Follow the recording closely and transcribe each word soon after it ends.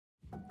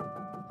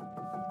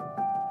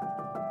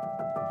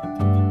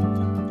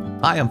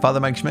Hi, I'm Father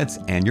Mike Schmitz,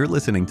 and you're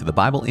listening to the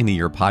Bible in a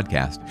Year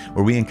podcast,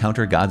 where we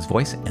encounter God's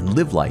voice and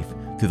live life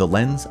through the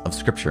lens of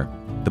Scripture.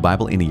 The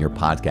Bible in a Year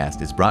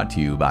podcast is brought to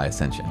you by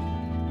Ascension.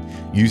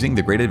 Using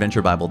the Great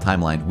Adventure Bible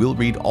timeline, we'll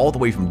read all the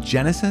way from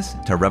Genesis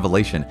to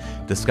Revelation,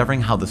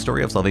 discovering how the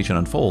story of salvation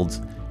unfolds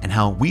and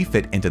how we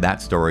fit into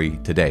that story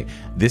today.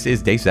 This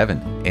is day 7,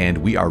 and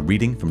we are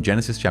reading from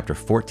Genesis chapter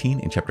 14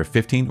 and chapter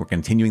 15. We're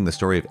continuing the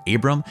story of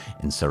Abram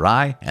and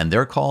Sarai and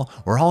their call.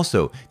 We're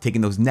also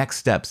taking those next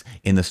steps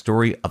in the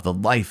story of the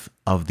life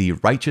of the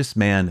righteous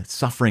man,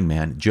 suffering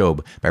man,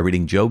 Job, by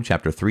reading Job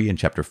chapter 3 and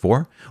chapter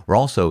 4. We're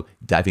also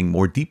diving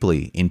more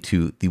deeply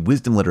into the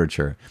wisdom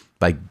literature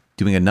by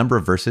doing a number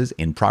of verses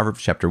in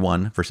Proverbs chapter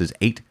 1, verses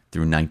 8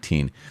 through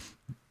 19.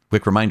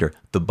 Quick reminder,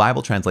 the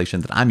Bible translation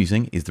that I'm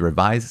using is the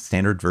Revised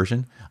Standard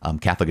Version,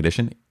 Catholic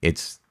edition.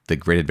 It's the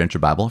Great Adventure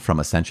Bible from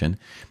Ascension.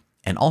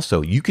 And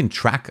also, you can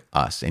track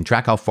us and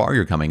track how far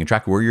you're coming and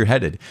track where you're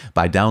headed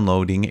by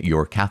downloading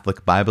your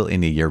Catholic Bible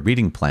in a Year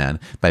reading plan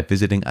by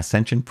visiting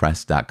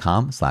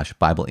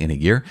ascensionpress.com/Bible in a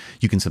Year.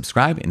 You can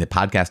subscribe in the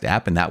podcast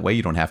app, and that way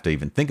you don't have to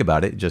even think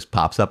about it. It just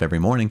pops up every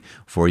morning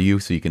for you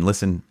so you can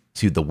listen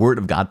to the Word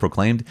of God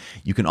proclaimed.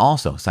 You can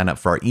also sign up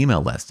for our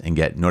email list and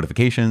get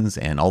notifications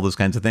and all those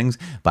kinds of things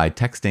by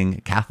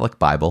texting Catholic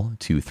Bible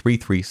to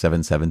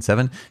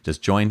 33777.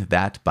 Just join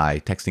that by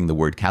texting the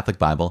word Catholic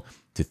Bible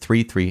to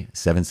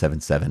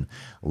 33777.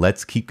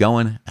 Let's keep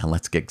going and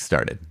let's get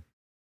started.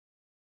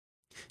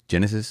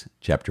 Genesis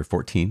chapter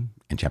 14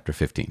 and chapter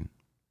 15.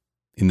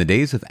 In the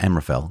days of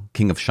Amraphel,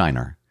 king of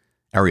Shinar,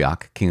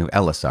 Arioch, king of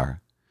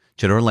Elasar,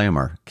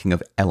 Chedorlaomer, king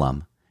of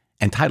Elam,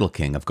 and Tidal,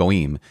 king of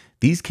Goim,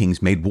 these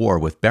kings made war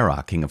with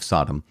Bera, king of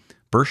Sodom,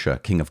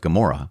 Bersha, king of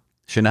Gomorrah,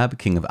 Shenab,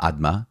 king of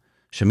Admah,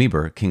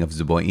 Shemeber, king of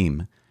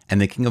Zeboim, and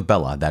the king of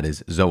Bela, that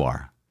is,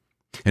 Zoar.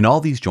 And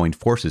all these joined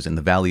forces in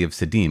the valley of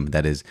Siddim,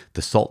 that is,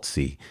 the Salt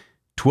Sea.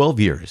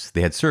 12 years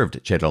they had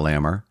served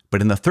Chedorlaomer,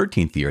 but in the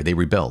 13th year they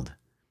rebelled.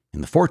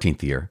 In the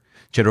 14th year,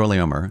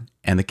 Chedorlaomer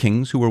and the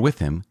kings who were with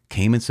him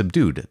came and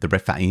subdued the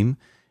Rephaim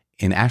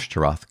in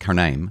Ashtaroth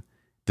Karnaim,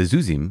 the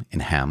Zuzim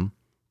in Ham,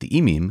 the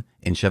Emim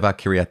in Sheva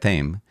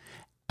Kiriathaim,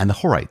 and the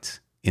Horites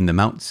in the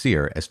Mount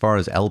Seir as far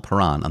as El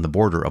Paran on the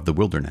border of the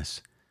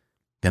wilderness.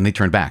 Then they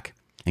turned back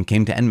and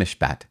came to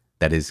En-Mishpat,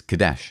 that is,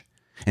 Kadesh,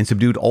 and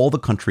subdued all the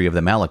country of the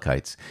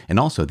Amalekites and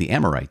also the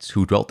Amorites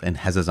who dwelt in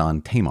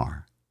Hazazon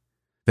Tamar.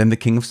 Then the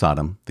king of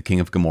Sodom, the king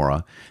of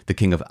Gomorrah, the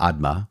king of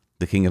Admah,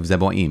 the king of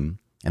Zeboim,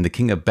 and the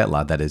king of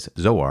Bela, that is,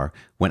 Zoar,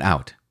 went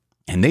out,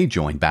 and they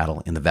joined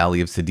battle in the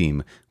valley of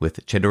Siddim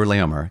with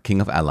Chedorlaomer,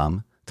 king of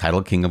Elam,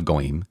 Tidal, king of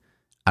Goim,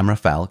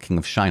 Amraphel, king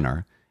of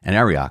Shinar, and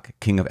Arioch,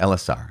 king of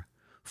Elasar,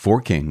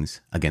 4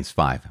 kings against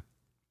 5.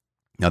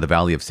 Now the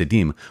valley of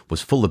Siddim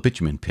was full of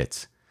bitumen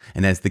pits,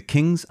 and as the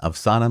kings of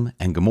Sodom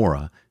and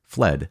Gomorrah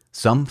fled,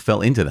 some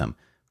fell into them,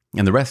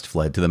 and the rest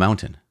fled to the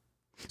mountain.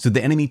 So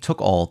the enemy took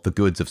all the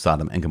goods of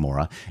Sodom and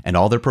Gomorrah and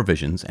all their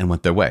provisions and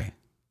went their way.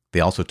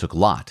 They also took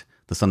Lot,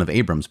 the son of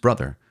Abram's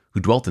brother,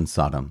 who dwelt in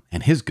Sodom,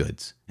 and his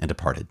goods, and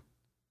departed.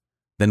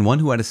 Then one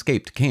who had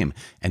escaped came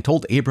and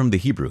told Abram the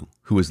Hebrew,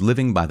 who was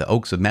living by the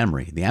oaks of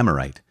Mamre, the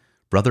Amorite,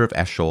 brother of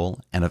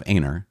Eshcol and of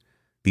Aner.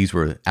 These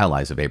were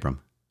allies of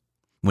Abram.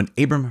 When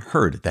Abram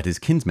heard that his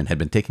kinsmen had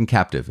been taken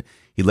captive,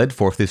 he led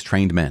forth his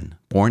trained men,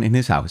 born in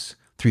his house,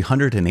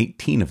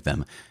 318 of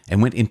them,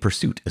 and went in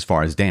pursuit as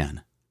far as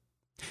Dan.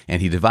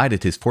 And he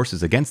divided his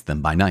forces against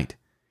them by night,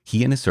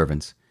 he and his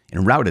servants,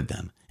 and routed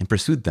them, and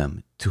pursued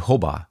them to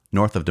Hobah,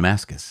 north of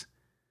Damascus.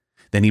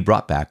 Then he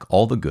brought back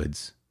all the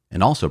goods,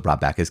 and also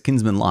brought back his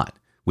kinsman Lot,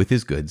 with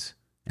his goods,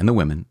 and the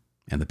women,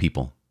 and the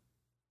people.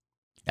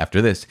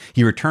 After this,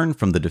 he returned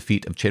from the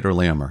defeat of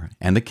Chedorlaomer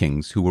and the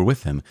kings who were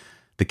with him.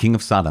 The king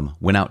of Sodom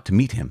went out to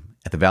meet him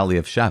at the valley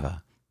of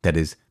Shaveh, that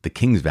is, the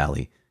king's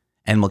valley,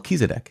 and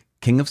Melchizedek,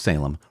 king of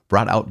Salem,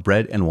 brought out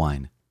bread and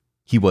wine.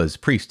 He was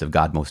priest of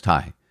God Most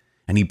High,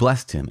 and he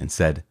blessed him and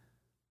said,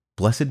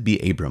 "Blessed be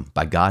Abram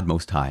by God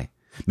Most High,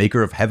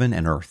 maker of heaven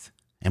and earth,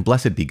 and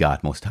blessed be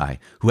God Most High,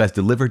 who has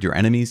delivered your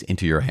enemies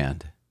into your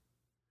hand."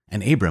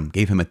 And Abram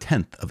gave him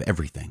 1/10 of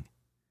everything.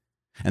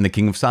 And the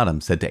king of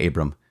Sodom said to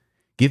Abram,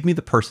 "Give me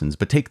the persons,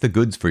 but take the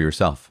goods for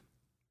yourself."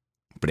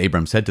 But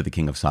Abram said to the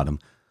king of Sodom,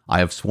 "I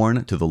have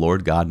sworn to the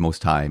Lord God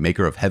Most High,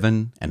 maker of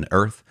heaven and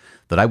earth,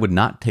 that I would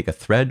not take a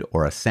thread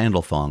or a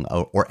sandal thong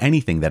or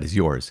anything that is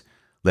yours,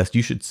 lest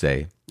you should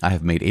say, 'I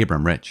have made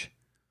Abram rich.'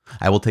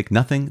 I will take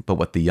nothing but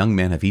what the young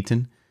men have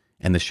eaten,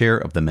 and the share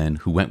of the men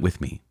who went with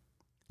me.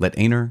 Let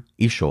Aner,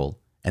 Eshcol,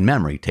 and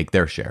Mamre take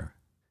their share."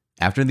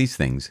 After these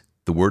things,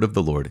 the word of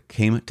the Lord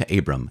came to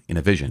Abram in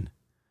a vision.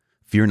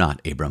 "Fear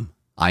not, Abram,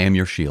 I am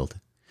your shield.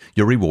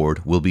 Your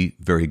reward will be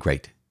very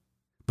great."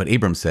 But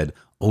Abram said,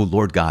 "O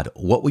Lord God,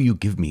 what will you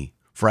give me?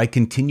 For I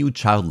continue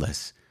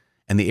childless,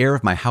 and the heir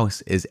of my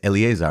house is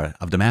Eliezer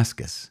of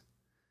Damascus."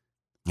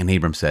 And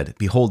Abram said,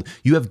 "Behold,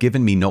 you have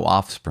given me no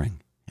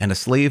offspring, and a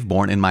slave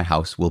born in my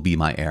house will be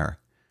my heir."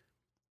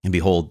 And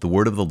behold, the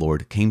word of the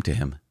Lord came to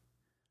him.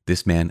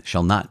 "This man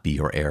shall not be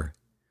your heir.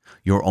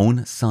 Your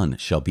own son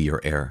shall be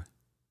your heir."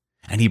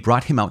 And he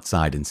brought him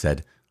outside and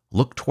said,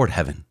 "Look toward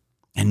heaven,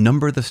 and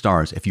number the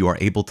stars if you are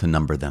able to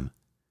number them."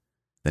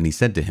 Then he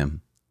said to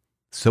him,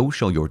 "So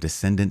shall your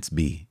descendants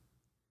be."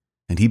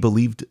 And he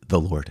believed the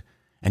Lord,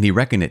 and he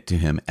reckoned it to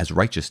him as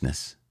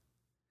righteousness.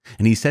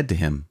 And he said to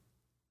him,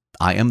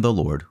 "I am the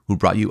Lord who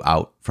brought you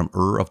out from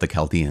Ur of the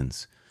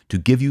Chaldeans, to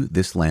give you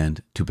this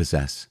land to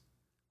possess."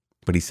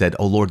 But he said,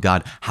 "O Lord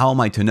God, how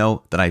am I to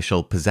know that I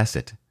shall possess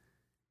it?"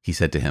 He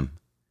said to him,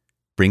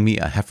 "Bring me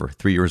a heifer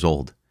 3 years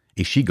old,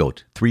 a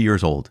she-goat 3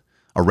 years old,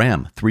 a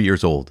ram 3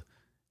 years old,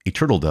 a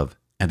turtle-dove,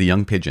 and a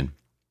young pigeon."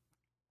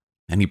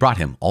 And he brought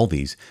him all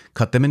these,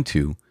 cut them in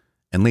two,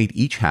 and laid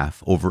each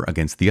half over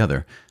against the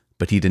other,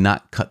 but he did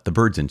not cut the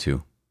birds in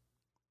two.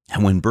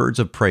 And when birds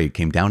of prey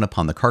came down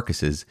upon the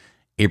carcasses,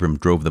 Abram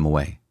drove them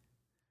away.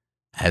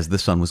 As the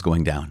sun was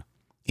going down,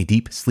 a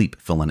deep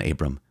sleep fell on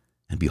Abram,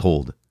 and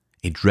behold,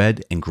 a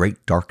dread and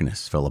great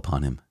darkness fell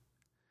upon him.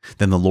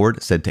 Then the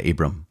Lord said to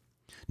Abram,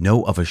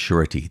 "Know of a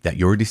surety that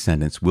your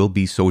descendants will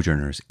be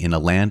sojourners in a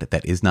land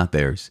that is not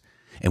theirs,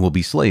 and will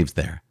be slaves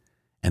there,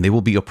 and they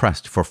will be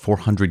oppressed for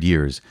 400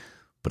 years,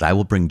 but I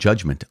will bring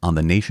judgment on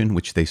the nation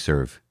which they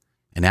serve,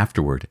 and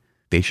afterward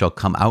they shall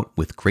come out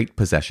with great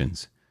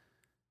possessions.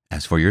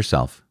 As for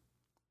yourself,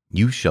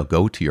 you shall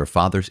go to your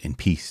fathers in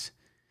peace.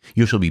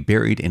 You shall be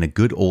buried in a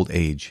good old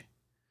age.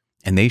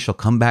 And they shall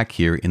come back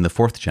here in the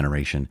 4th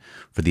generation,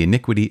 for the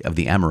iniquity of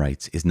the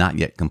Amorites is not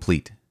yet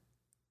complete."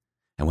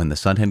 And when the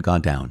sun had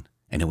gone down,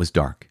 and it was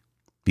dark,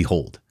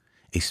 behold,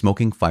 a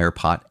smoking fire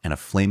pot and a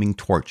flaming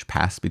torch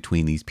passed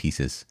between these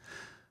pieces.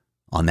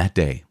 On that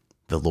day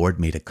the Lord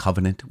made a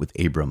covenant with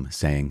Abram,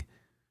 saying,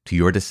 "To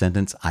your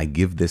descendants I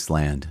give this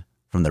land,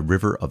 from the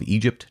river of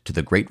Egypt to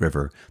the great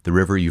river, the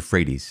river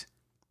Euphrates,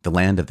 the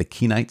land of the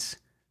Kenites,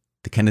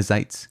 the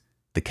Kenizzites,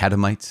 the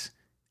Kadmonites,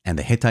 and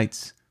the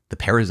Hittites, the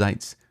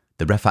Perizzites,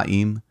 the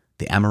Rephaim,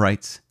 the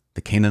Amorites,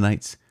 the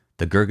Canaanites,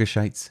 the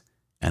Girgashites,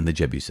 and the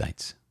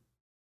Jebusites."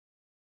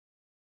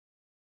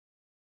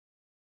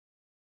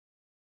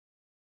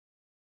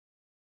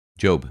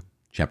 Job,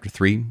 chapter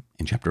 3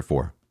 and chapter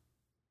 4.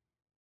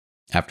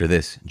 After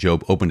this,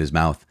 Job opened his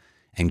mouth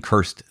and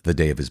cursed the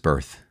day of his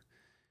birth.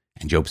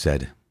 And Job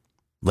said,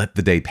 "Let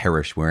the day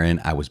perish wherein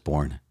I was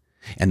born,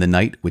 and the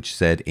night which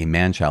said a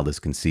man-child is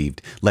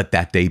conceived. Let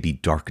that day be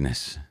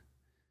darkness.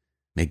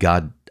 May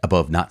God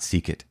above not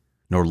seek it,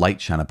 nor light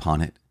shine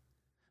upon it.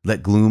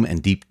 Let gloom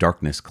and deep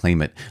darkness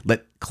claim it.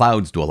 Let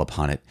clouds dwell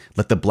upon it.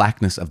 Let the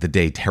blackness of the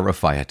day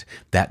terrify it.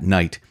 That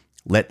night,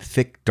 let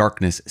thick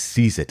darkness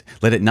seize it.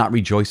 Let it not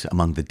rejoice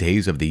among the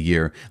days of the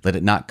year. Let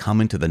it not come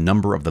into the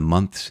number of the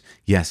months.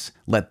 Yes,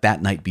 let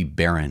that night be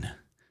barren.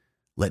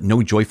 Let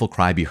no joyful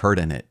cry be heard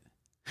in it.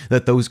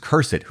 Let those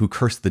curse it who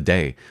curse the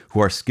day,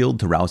 who are skilled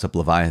to rouse up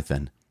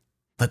Leviathan.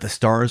 Let the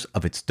stars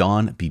of its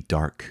dawn be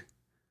dark.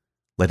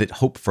 Let it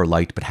hope for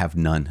light, but have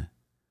none,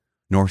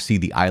 nor see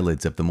the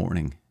eyelids of the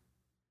morning.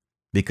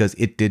 Because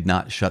it did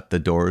not shut the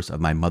doors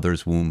of my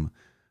mother's womb,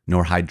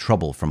 nor hide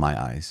trouble from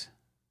my eyes.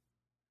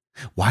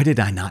 Why did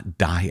I not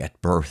die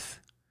at birth,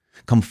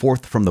 come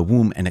forth from the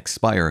womb and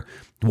expire?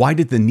 Why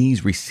did the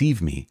knees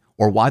receive me,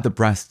 or why the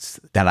breasts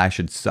that I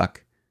should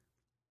suck?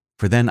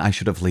 For then I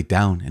should have laid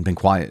down and been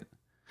quiet.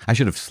 I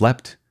should have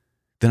slept.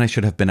 Then I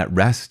should have been at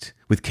rest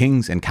with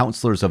kings and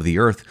counselors of the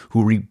earth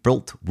who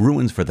rebuilt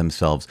ruins for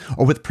themselves,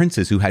 or with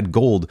princes who had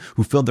gold,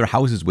 who filled their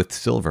houses with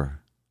silver.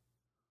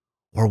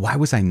 Or why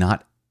was I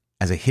not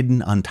as a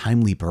hidden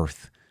untimely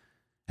birth,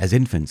 as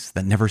infants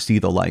that never see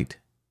the light?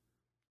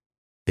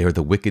 There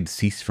the wicked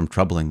cease from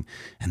troubling,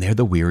 and there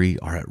the weary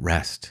are at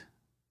rest.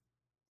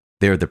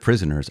 There the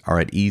prisoners are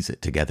at ease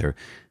together.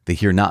 They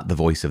hear not the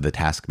voice of the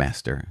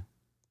taskmaster.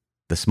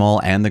 The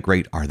small and the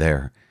great are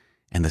there,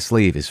 and the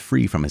slave is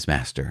free from his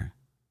master.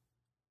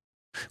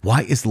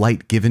 Why is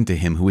light given to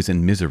him who is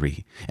in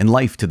misery, and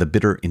life to the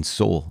bitter in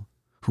soul,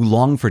 who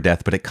long for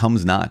death, but it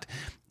comes not,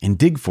 and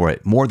dig for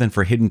it more than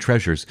for hidden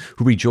treasures,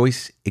 who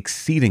rejoice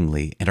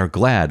exceedingly and are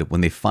glad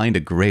when they find a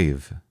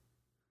grave?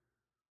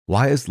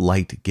 Why is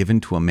light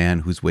given to a man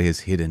whose way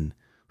is hidden,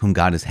 whom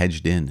God has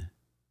hedged in?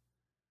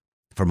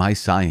 For my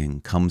sighing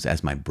comes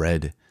as my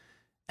bread,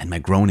 and my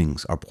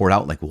groanings are poured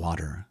out like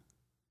water.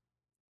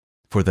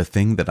 For the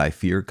thing that I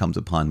fear comes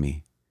upon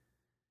me,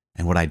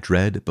 and what I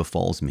dread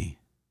befalls me.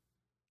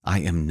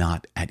 I am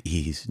not at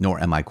ease, nor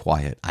am I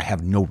quiet. I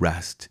have no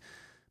rest,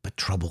 but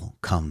trouble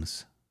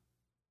comes."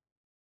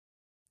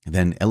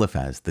 Then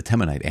Eliphaz the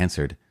Temanite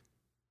answered,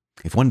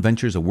 "If one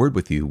ventures a word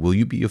with you, will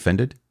you be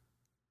offended?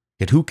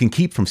 Yet who can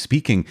keep from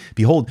speaking?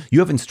 Behold, you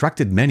have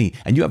instructed many,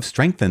 and you have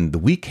strengthened the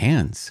weak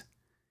hands.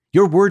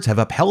 Your words have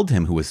upheld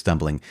him who is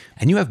stumbling,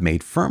 and you have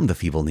made firm the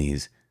feeble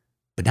knees.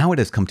 But now it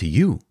has come to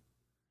you,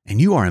 and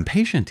you are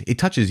impatient. It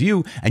touches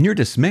you, and you're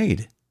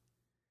dismayed.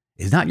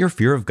 Is not your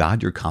fear of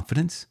God your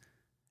confidence,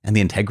 and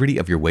the integrity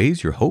of your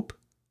ways your hope?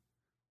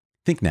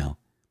 Think now,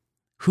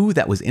 who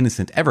that was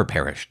innocent ever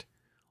perished,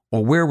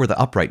 or where were the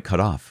upright cut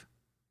off?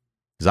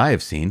 As I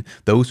have seen,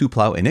 those who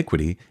plow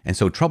iniquity and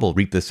sow trouble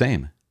reap the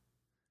same.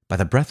 By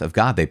the breath of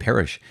God they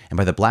perish, and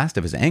by the blast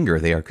of his anger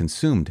they are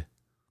consumed.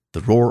 The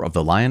roar of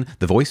the lion,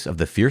 the voice of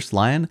the fierce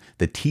lion,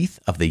 the teeth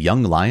of the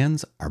young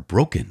lions are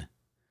broken.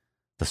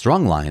 The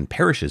strong lion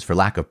perishes for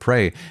lack of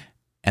prey,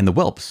 and the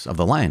whelps of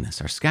the lioness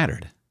are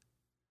scattered.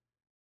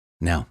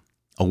 Now,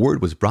 a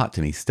word was brought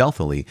to me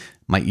stealthily.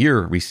 My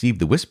ear received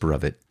the whisper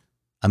of it,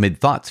 amid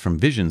thoughts from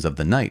visions of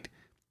the night.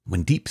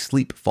 When deep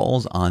sleep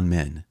falls on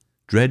men,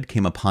 dread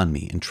came upon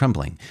me and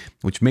trembling,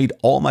 which made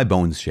all my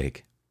bones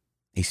shake.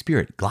 A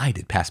spirit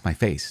glided past my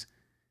face.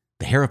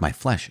 The hair of my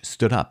flesh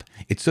stood up.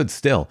 It stood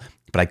still,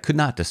 but I could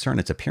not discern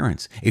its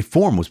appearance. A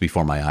form was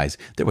before my eyes.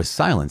 There was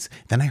silence.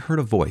 Then I heard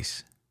a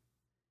voice.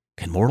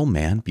 Can mortal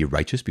man be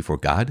righteous before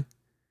God?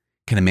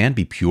 Can a man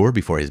be pure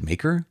before his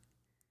Maker?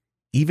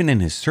 Even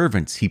in his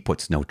servants he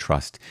puts no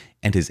trust,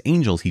 and his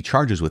angels he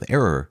charges with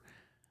error.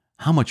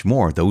 How much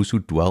more those who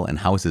dwell in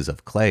houses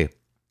of clay,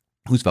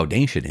 whose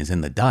foundation is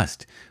in the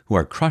dust, who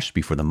are crushed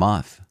before the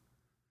moth.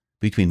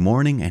 Between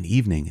morning and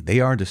evening they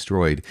are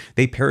destroyed.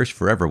 They perish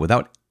forever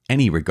without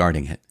any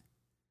regarding it.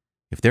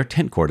 If their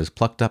tent cord is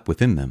plucked up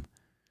within them,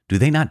 do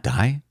they not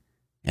die?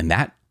 And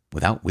that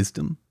without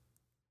wisdom?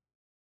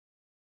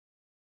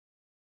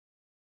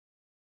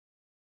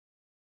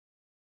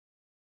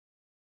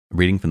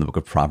 Reading from the book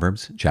of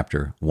Proverbs,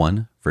 chapter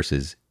 1,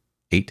 verses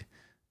 8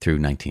 through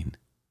 19.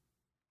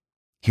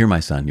 Hear, my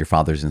son, your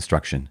father's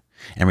instruction,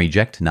 and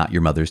reject not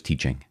your mother's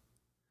teaching.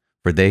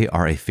 For they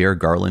are a fair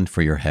garland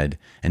for your head,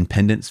 and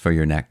pendants for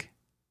your neck.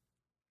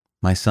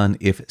 My son,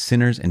 if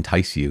sinners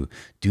entice you,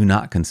 do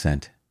not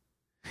consent.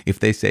 If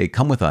they say,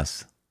 come with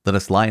us, let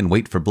us lie in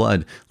wait for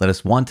blood, let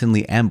us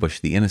wantonly ambush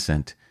the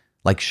innocent.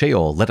 Like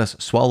Sheol, let us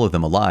swallow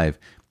them alive,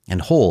 and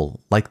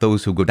whole, like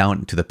those who go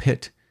down to the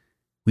pit.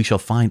 We shall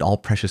find all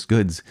precious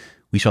goods.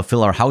 We shall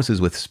fill our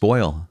houses with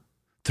spoil.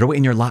 Throw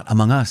in your lot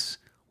among us.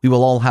 We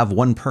will all have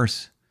one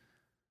purse.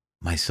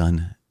 My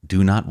son,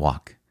 do not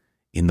walk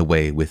in the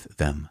way with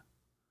them.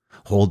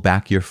 Hold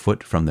back your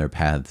foot from their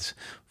paths,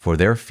 for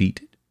their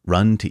feet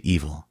run to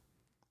evil,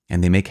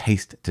 and they make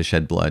haste to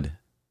shed blood.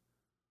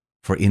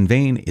 For in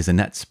vain is a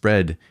net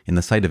spread in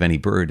the sight of any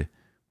bird,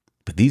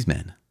 but these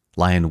men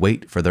lie in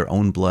wait for their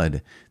own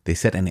blood. They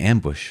set an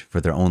ambush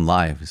for their own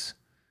lives.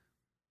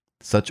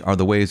 Such are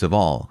the ways of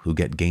all who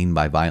get gain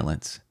by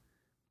violence.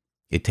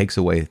 It takes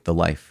away the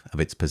life of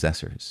its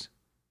possessors.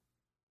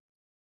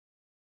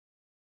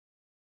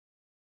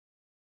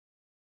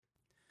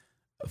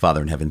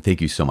 Father in heaven,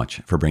 thank you so much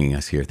for bringing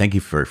us here. Thank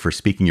you for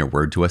speaking your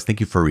word to us.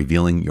 Thank you for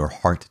revealing your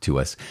heart to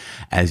us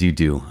as you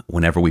do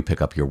whenever we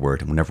pick up your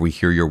word, whenever we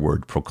hear your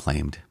word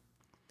proclaimed.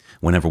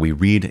 Whenever we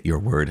read your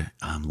word,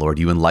 Lord,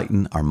 you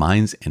enlighten our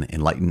minds and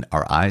enlighten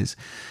our eyes.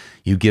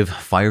 You give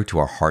fire to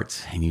our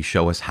hearts and you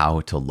show us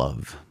how to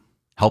love.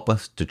 Help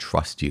us to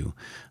trust you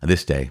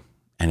this day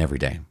and every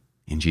day.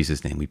 In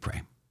Jesus' name we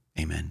pray.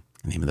 Amen.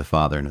 In the name of the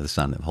Father, and of the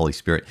Son, and of the Holy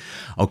Spirit.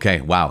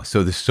 Okay, wow.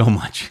 So there's so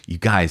much. You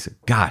guys,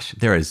 gosh,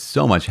 there is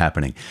so much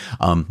happening.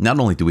 Not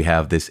only do we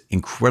have this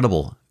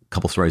incredible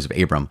couple stories of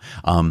Abram,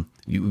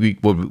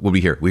 what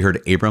we hear? We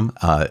heard Abram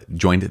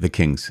joined the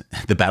kings,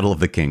 the battle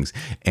of the kings,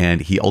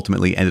 and he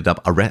ultimately ended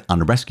up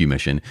on a rescue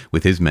mission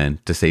with his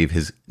men to save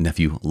his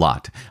nephew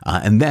Lot.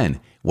 And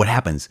then what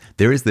happens?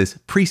 There is this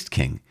priest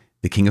king,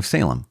 the king of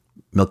Salem,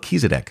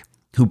 Melchizedek,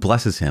 who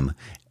blesses him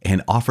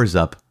and offers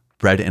up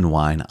bread and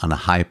wine on a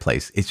high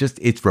place.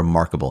 It's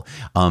remarkable.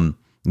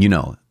 You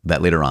know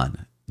that later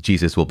on,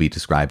 Jesus will be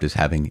described as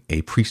having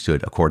a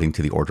priesthood according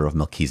to the order of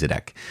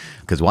Melchizedek.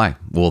 Because why?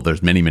 Well,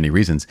 there's many, many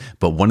reasons,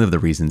 but one of the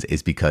reasons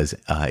is because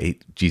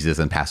Jesus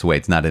doesn't pass away.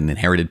 It's not an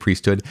inherited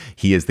priesthood.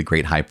 He is the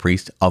great high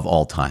priest of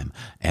all time.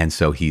 And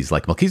so he's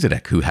like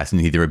Melchizedek, who has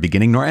neither a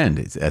beginning nor end,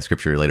 as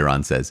scripture later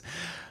on says.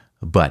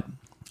 But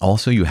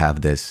also you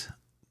have this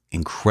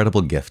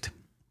incredible gift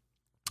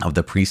of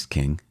the priest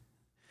king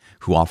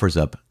who offers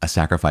up a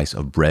sacrifice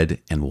of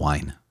bread and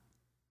wine.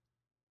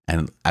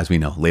 And as we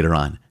know, later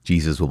on,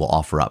 Jesus will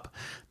offer up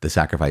the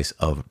sacrifice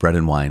of bread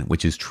and wine,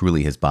 which is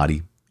truly his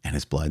body and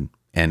his blood.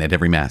 And at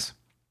every Mass,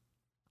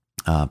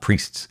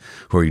 priests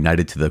who are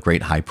united to the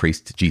great high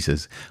priest,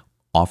 Jesus,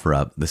 offer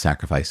up the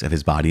sacrifice of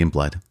his body and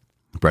blood,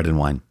 bread and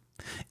wine.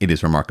 It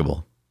is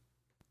remarkable.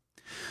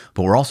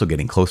 But we're also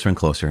getting closer and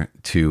closer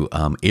to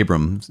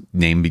Abram's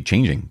name be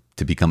changing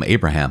to become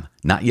Abraham.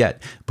 Not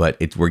yet,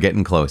 but we're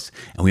getting close.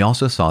 And we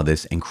also saw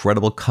this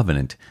incredible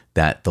covenant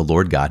that the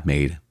Lord God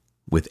made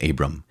with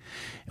Abram.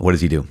 And what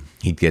does he do?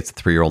 He gets a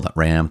 3-year-old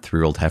ram,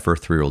 3-year-old heifer,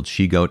 3-year-old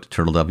she-goat,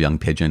 turtle dove, young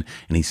pigeon,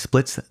 and he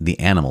splits the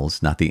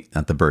animals, not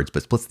the birds,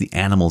 but splits the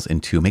animals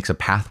in two, makes a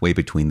pathway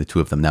between the two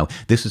of them. Now,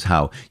 this is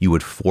how you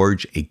would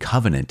forge a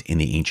covenant in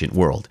the ancient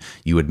world.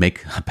 You would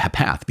make a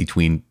path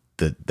between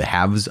the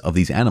halves of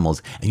these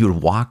animals, and you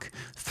would walk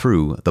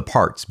through the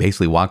parts,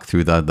 basically walk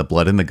through the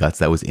blood and the guts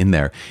that was in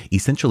there,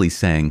 essentially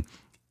saying,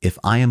 if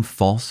I am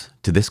false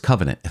to this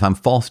covenant, if I'm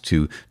false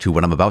to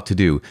what I'm about to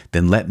do,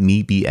 then let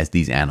me be as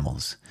these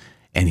animals.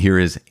 And here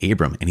is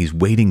Abram, and he's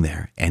waiting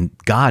there, and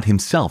God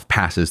himself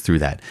passes through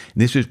that.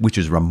 Which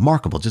is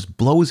remarkable, just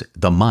blows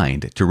the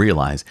mind to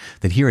realize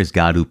that here is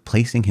God who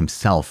placing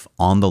himself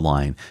on the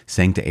line,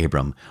 saying to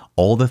Abram,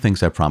 all the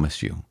things I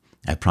promised you.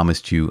 I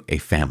promised you a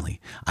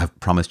family. I've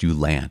promised you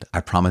land.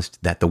 I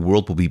promised that the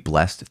world will be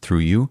blessed through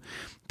you,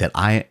 that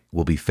I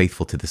will be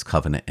faithful to this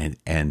covenant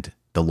and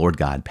the Lord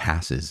God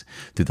passes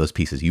through those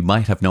pieces. You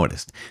might have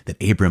noticed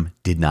that Abram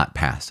did not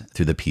pass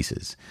through the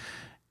pieces.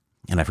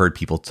 And I've heard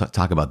people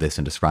talk about this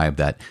and describe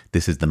that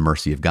this is the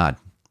mercy of God,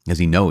 as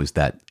he knows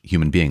that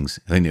human beings,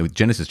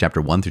 Genesis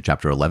chapter 1 through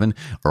chapter 11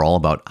 are all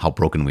about how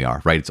broken we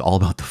are, right? It's all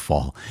about the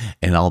fall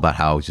and all about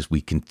how just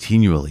we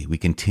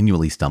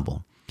continually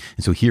stumble.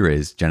 And so here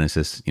is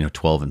Genesis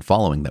 12 and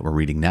following that we're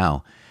reading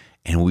now.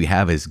 And what we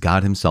have is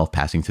God himself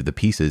passing through the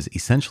pieces,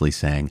 essentially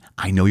saying,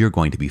 I know you're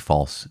going to be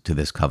false to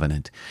this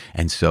covenant.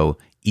 And so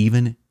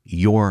even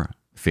your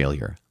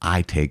failure,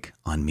 I take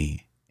on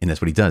me. And that's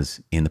what he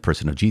does in the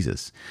person of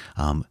Jesus.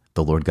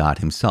 The Lord God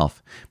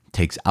himself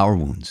takes our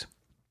wounds,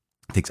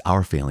 takes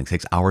our failings,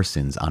 takes our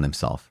sins on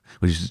himself,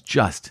 which is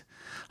just,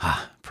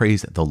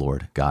 praise the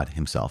Lord God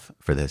himself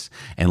for this.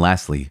 And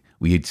lastly,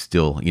 we have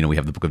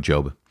the book of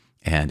Job.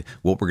 And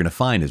what we're going to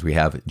find is we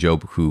have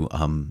Job who,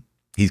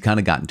 he's kind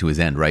of gotten to his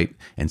end, right?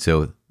 And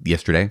so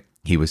yesterday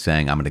he was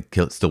saying, I'm going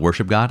to still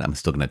worship God. I'm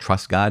still going to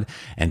trust God.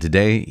 And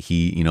today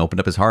he, opened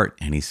up his heart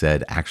and he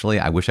said, actually,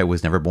 I wish I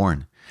was never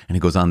born. And he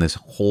goes on this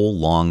whole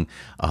long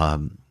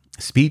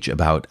speech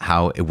about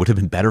how it would have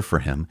been better for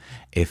him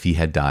if he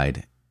had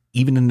died,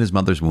 even in his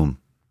mother's womb.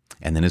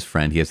 And then his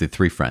friend, he has the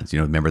three friends,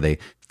 remember they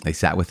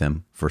sat with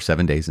him for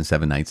 7 days and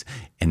 7 nights,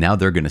 and now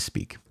they're going to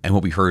speak. And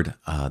what we heard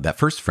that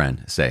first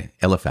friend say,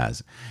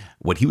 Eliphaz,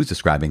 what he was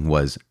describing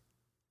was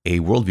a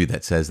worldview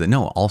that says that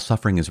no, all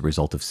suffering is a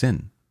result of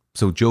sin.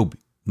 So Job,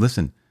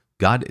 listen,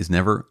 God is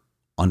never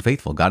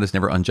unfaithful. God is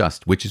never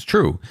unjust, which is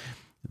true.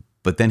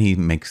 But then he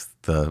makes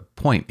the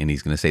point, and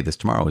he's going to say this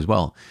tomorrow as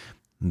well,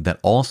 that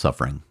all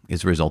suffering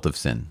is a result of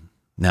sin.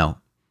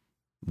 Now,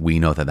 we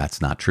know that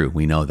that's not true.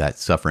 We know that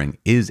suffering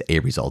is a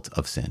result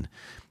of sin,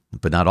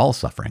 but not all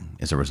suffering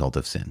is a result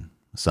of sin.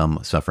 Some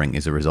suffering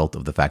is a result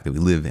of the fact that we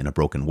live in a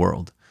broken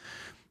world.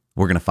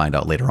 We're going to find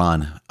out later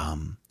on,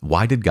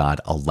 why did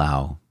God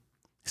allow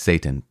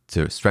Satan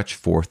to stretch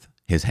forth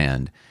his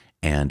hand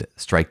and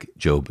strike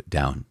Job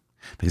down?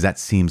 Because that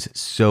seems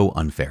so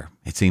unfair.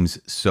 It seems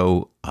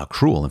so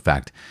cruel. In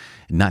fact,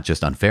 not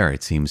just unfair,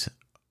 it seems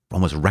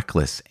almost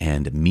reckless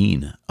and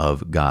mean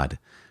of God,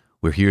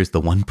 where here's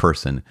the one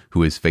person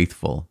who is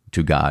faithful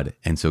to God.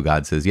 And so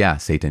God says, yeah,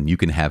 Satan, you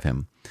can have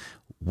him.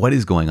 What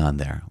is going on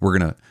there? We're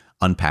going to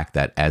unpack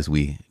that as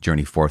we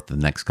journey forth the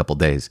next couple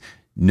days.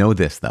 Know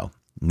this, though.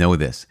 Know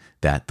this,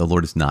 that the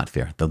Lord is not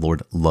fair. The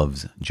Lord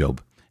loves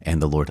Job, and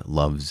the Lord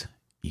loves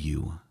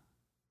you.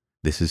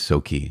 This is so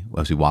key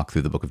as we walk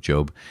through the book of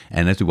Job,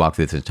 and as we walk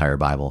through this entire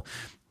Bible.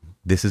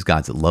 This is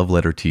God's love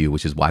letter to you,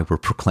 which is why we're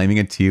proclaiming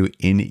it to you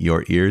in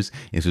your ears.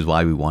 This is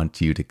why we want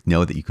you to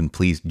know that you can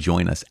please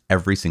join us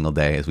every single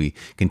day as we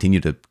continue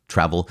to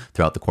travel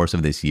throughout the course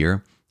of this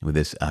year with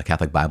this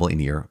Catholic Bible in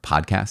your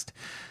podcast.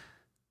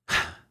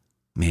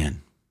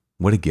 Man,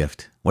 what a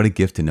gift. What a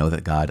gift to know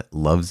that God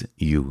loves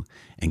you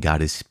and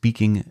God is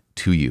speaking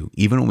to you,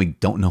 even when we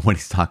don't know what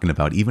he's talking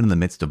about, even in the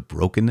midst of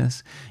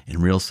brokenness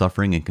and real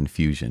suffering and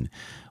confusion.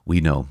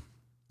 We know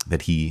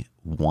that he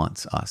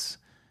wants us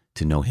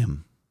to know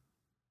him.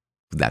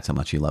 That's how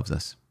much he loves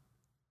us.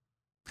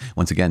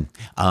 Once again,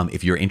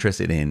 if you're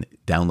interested in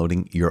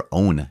downloading your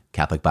own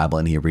Catholic Bible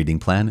in a Year reading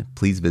plan,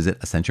 please visit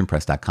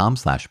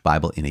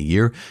ascensionpress.com/Bible in a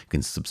year. You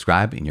can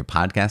subscribe in your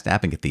podcast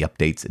app and get the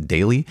updates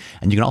daily.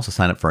 And you can also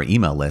sign up for our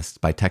email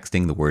list by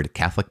texting the word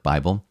Catholic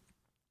Bible,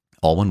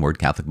 all one word,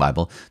 Catholic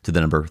Bible, to the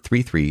number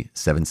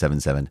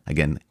 33777.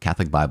 Again,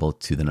 Catholic Bible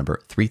to the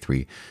number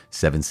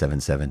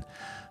 33777.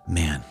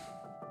 Man,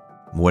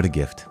 what a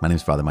gift. My name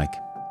is Father Mike.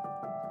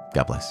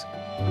 God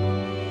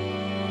bless.